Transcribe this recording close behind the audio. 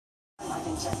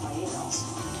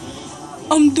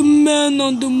I'm the man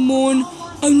on the moon.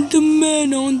 I'm the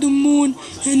man on the moon,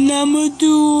 and I'ma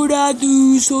do what I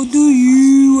do, so do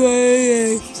you.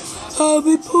 I'll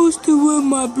be posted with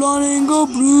my blonde and go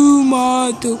blue,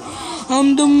 my too.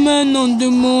 I'm the man on the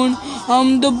moon.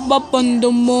 I'm the bop on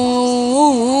the moon.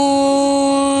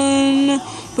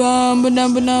 Bam,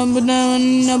 ba-dum, ba-dum,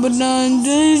 ba-dum, ba-dum,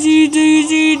 daisy,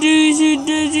 daisy, daisy,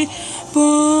 daisy,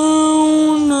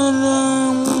 boom,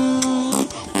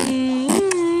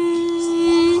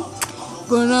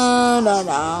 ba-da-da-down,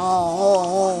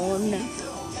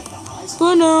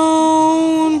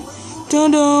 ba-down,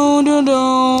 da-down,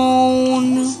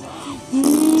 da-down.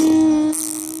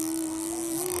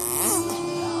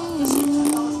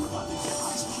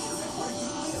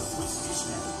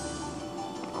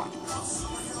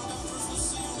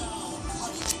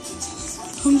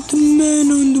 I'm the man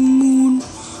on the moon.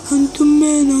 I'm the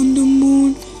man on the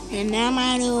moon, and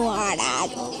I'ma do what I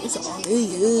do, so do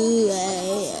you.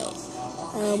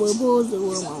 I will post it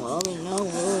with my love and no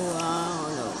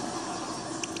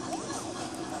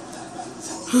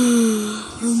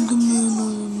I'm the man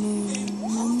on the moon.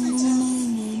 I'm the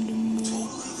man on the moon.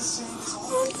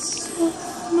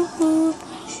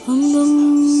 I'm the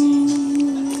man.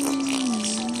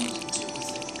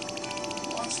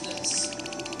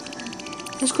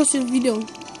 Let's go see the video.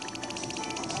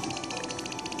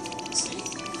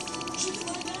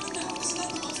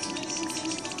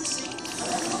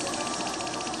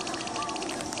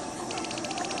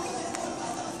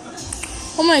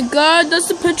 Oh my god, that's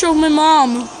the picture of my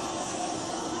mom.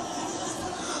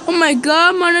 Oh my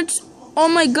god, oh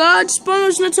my god,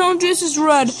 Spawner's Nintendo dress is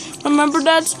red. Remember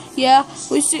that? Yeah,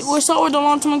 we saw it a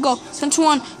long time ago. Since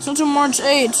March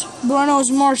 8th. But I know it's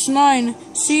March 9.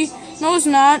 See? No, it's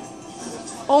not.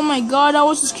 Oh my god, I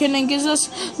was just kidding. It's just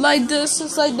like this.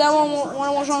 It's like that one when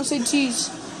I was trying to say cheese.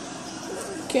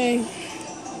 Okay.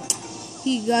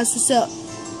 Hey guys, what's up?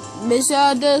 Miss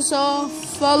out this all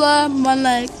fella, my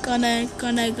leg, connect,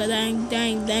 dang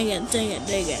it.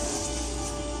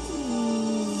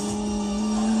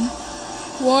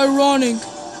 Why running?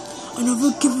 I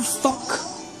never give a fuck.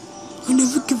 I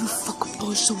never give a fuck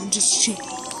about someone just shit.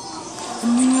 I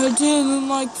mean, I didn't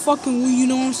like fucking with you,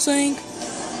 know what I'm saying?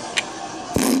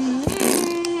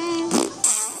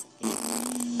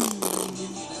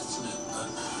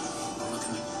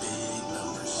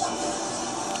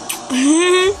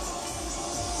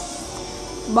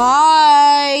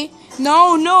 Bye.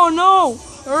 No.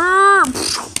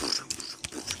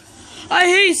 I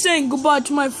hate saying goodbye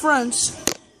to my friends.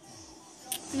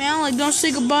 Man, like, don't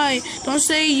say goodbye. Don't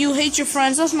say you hate your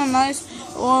friends. That's not nice.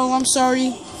 Oh, I'm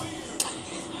sorry.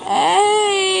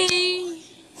 Hey.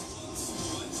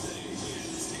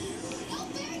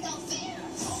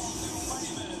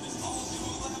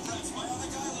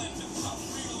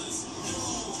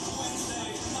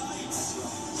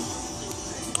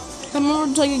 I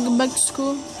remember taking it back to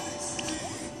school.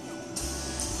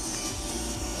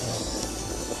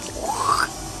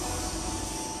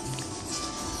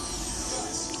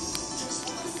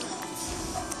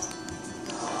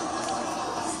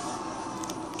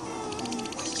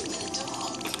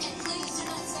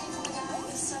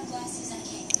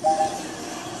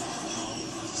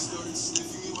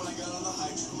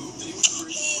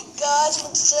 Hey guys,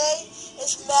 what to say?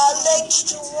 It's Mad Lakes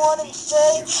to want to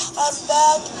say I'm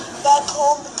back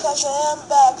home because I am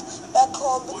back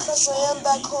home because I am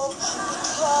back home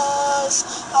because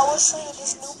I was singing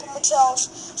this new Matels.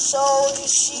 So you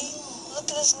see, look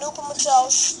at this new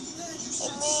Matels.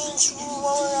 It means when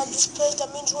we're at this place. That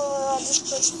means when we're at this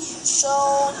place. So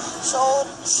I'm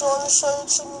gonna show you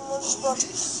something I just brought.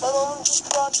 My mom just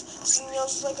brought something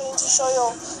else like I need to show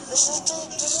you. This is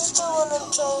the one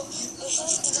until this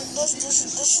is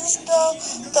the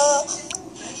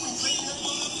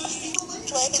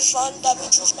like it's fun. That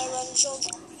means it's my running zone.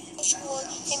 This one,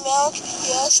 hey Malk,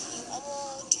 yes.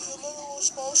 Do you remember what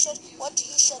Spawn said? What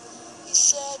he said? He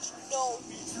said no.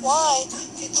 Why?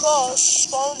 Because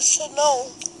Spawn said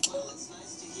no.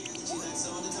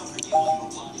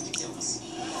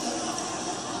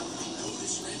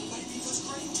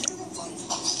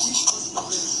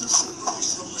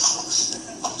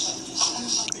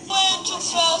 Went too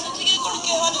fast. I think I'm gonna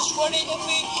get on this running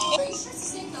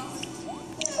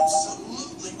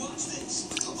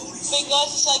Hey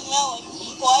guys, it's like Malik.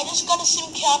 Well, I just gotta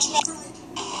sim catch me.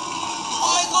 Oh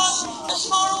my god, the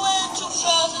Spawner went too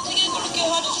fast. I think I'm gonna get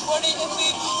on this running if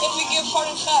we get hard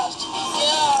and fast.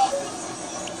 Yeah.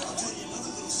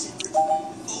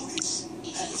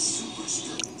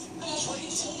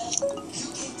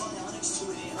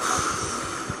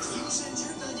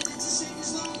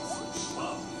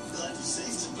 Well, glad you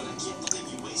saved him, but I can't believe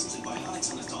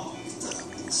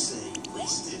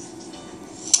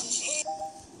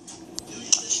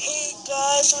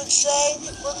say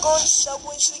we're going to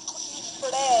Subway so we could eat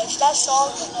fresh. That's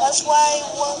all. That's why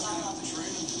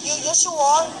yes you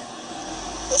are.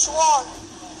 Yes you are.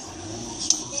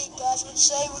 Hey guys, would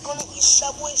say we're gonna eat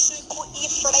Subway so we could eat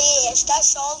fresh.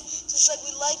 That's all. Just like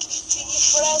we like to eat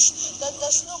fresh.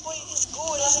 That's nobody is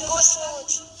good. It's a good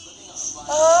sandwich.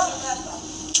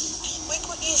 We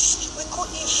could eat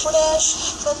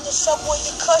fresh from the Subway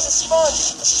because it's fun.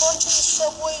 It's fun to the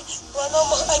Subway. Right now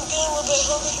I'm getting a little bit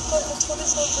hungry because my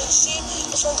tummy's hungry. See,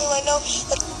 it's hungry right now.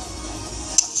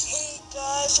 Hey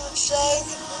guys, would say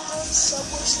we're going to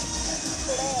Subway so we could eat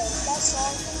fresh. That's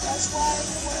all. That's why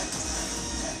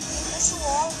yes you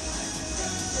are.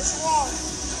 Yes you are.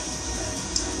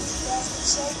 Hey guys,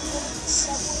 would say we're going to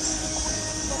Subway so we could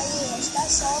eat fresh.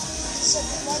 That's all. Just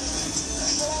like we like to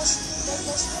eat fresh.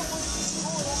 That's nobody is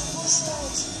good. That's a good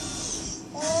sandwich.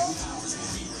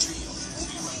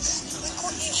 We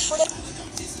could eat fresh.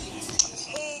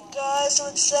 Hey guys, I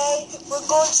would say we're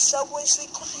going to Subway so we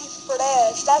could eat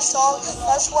fresh. That's all.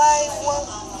 That's why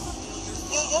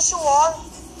yes you are.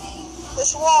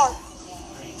 Yes you are.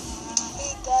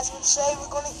 Hey guys, I would say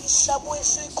we're going to eat Subway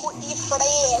so we could eat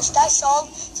fresh. That's all.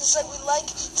 Just like we like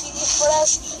to eat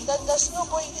fresh. That's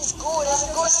nobody is good. That's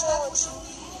a good sandwich.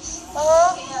 We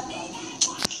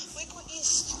could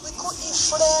eat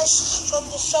fresh from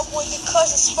the Subway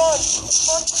because it's fun. It's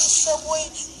fun to the Subway.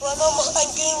 Right now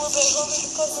I'm getting a little bit hungry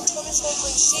because my tummy's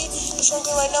hungry. See, it's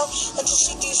hungry right now. And do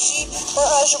you see? My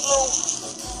eyes are blue.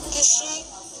 Do you see?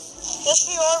 Yes,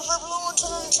 we are. We're blue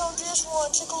until this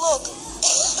one. Take a look.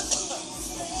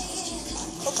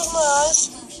 Look at my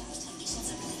eyes.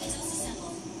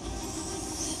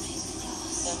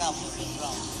 They're not moving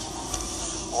wrong.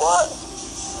 What?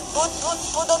 But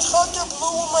that's how they're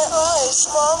blue with my eyes,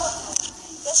 Mom.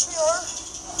 Yes, we are.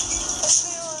 Yes,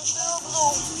 we are. They're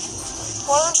blue.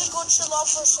 Why don't you go chill out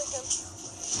for a second?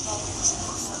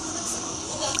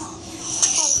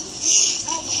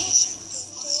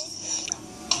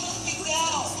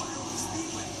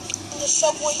 The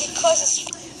Subway because it's...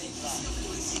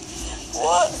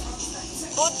 What?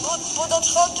 But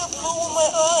that's how they're blue with my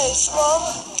eyes,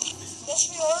 Mom. Yes,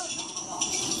 we are.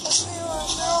 Yes, we are.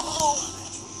 They're blue.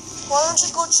 Why don't you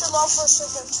go chill out for a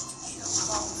second?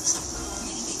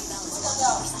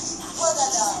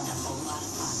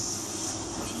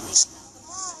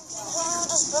 Mom, getting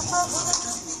this pepper.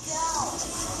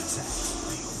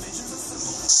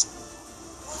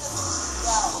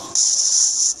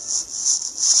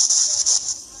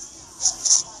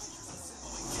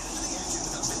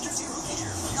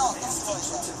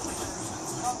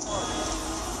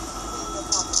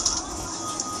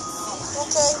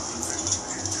 Okay.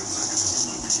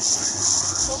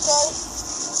 Okay.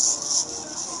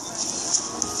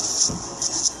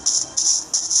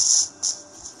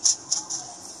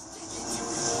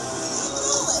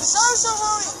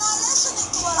 Sorry.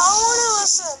 I want to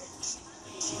listen.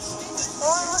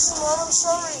 Mom. I'm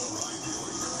sorry.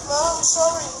 Mom, I'm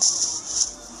sorry.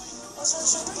 That's what I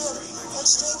should do.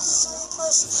 Let's take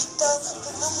press the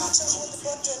blue button with the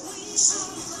button.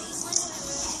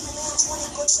 And then when you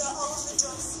go to all of the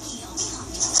drum.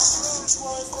 Means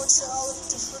when you go to all of the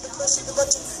press of the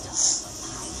button.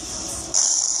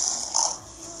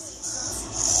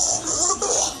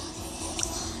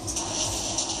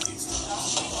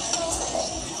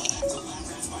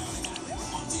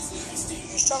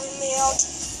 Talking me out.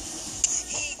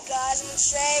 Hey guys, I'm gonna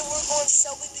say we're going to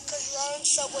Subway because we're on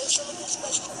Subway, so look at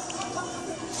special.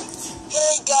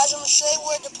 Hey guys, I'm gonna say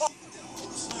we're at the park.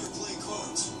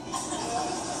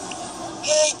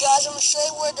 Hey guys, I'm gonna say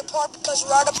we're at the park because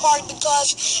we're at the park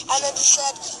because I never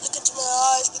said look into my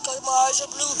eyes because my eyes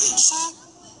are blue. See?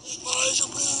 My eyes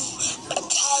are blue.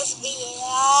 Because they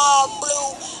are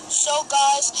blue. So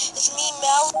guys, it's me,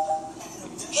 Mel.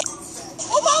 Hey.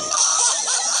 Oh my God!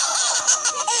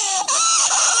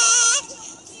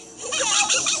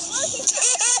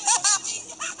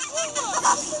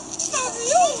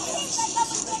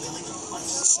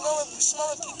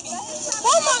 Smell it, pee-pee.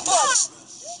 Oh my gosh!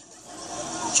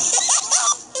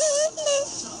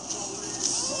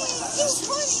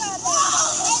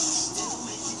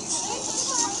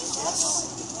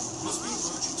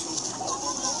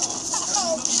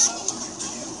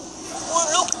 Oh,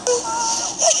 look!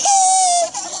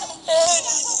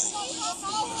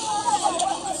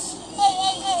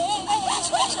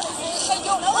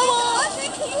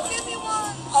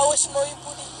 I will smell your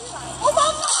booty. Oh,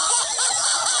 mama!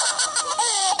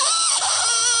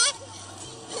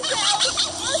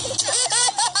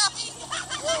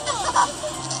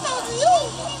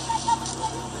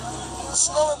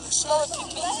 Smell it,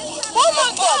 pee-pee. Oh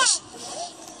my gosh!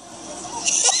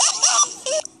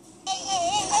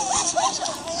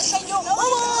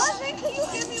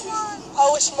 I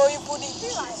will smell your booty.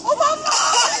 Oh, mama!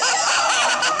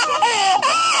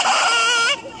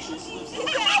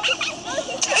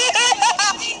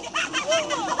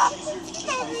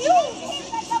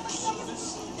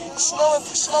 Smell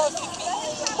it, pee-pee.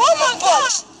 Oh, my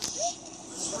God!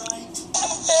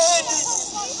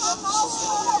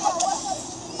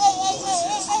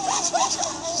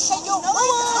 Say, yo, mama!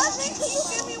 Can you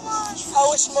give me one? I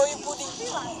will smell your booty.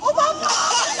 Oh, mama!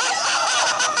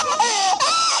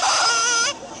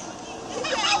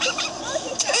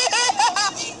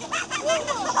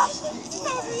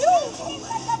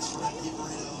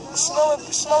 Smell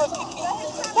it, pee-pee.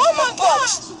 Oh, my God!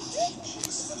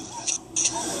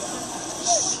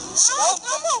 Smell it,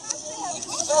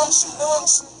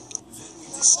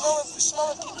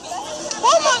 pee-pee.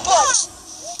 Oh, my God!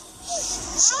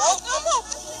 Smell it,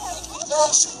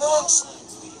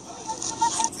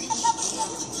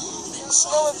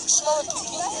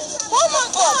 pee-pee. Oh, my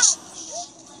God!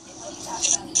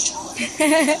 Smell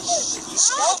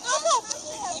it, pee-pee.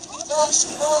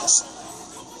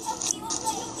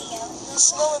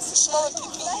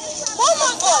 Oh,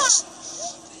 my God!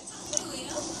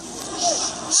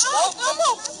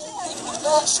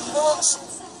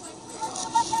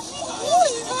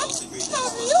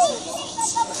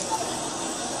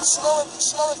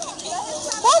 Smell it, pee-pee.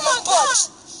 Oh, my God!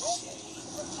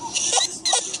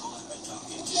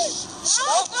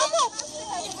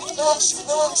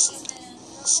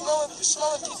 Smell it,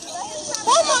 pee-pee.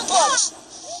 Oh, my God!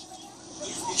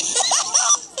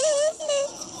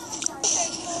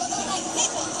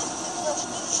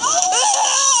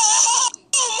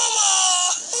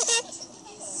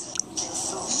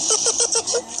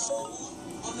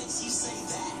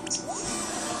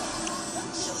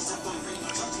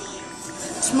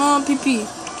 Small pee-pee.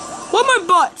 What my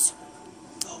butt?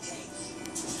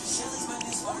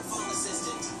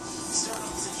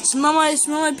 Smell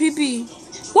my pee-pee.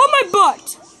 What my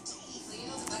butt?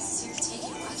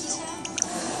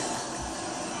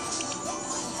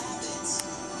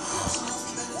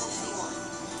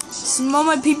 Smell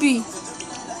my pee-pee.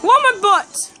 What my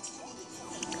butt?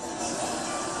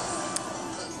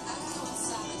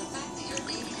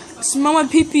 Smell my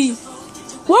pee-pee.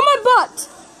 What my butt?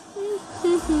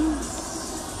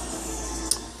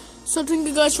 So thank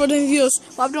you guys for the views.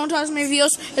 If you don't touch my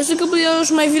videos, it's a couple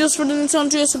of my videos for the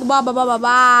Nintendo 3. So bye bye bye bye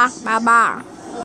bye bye bye.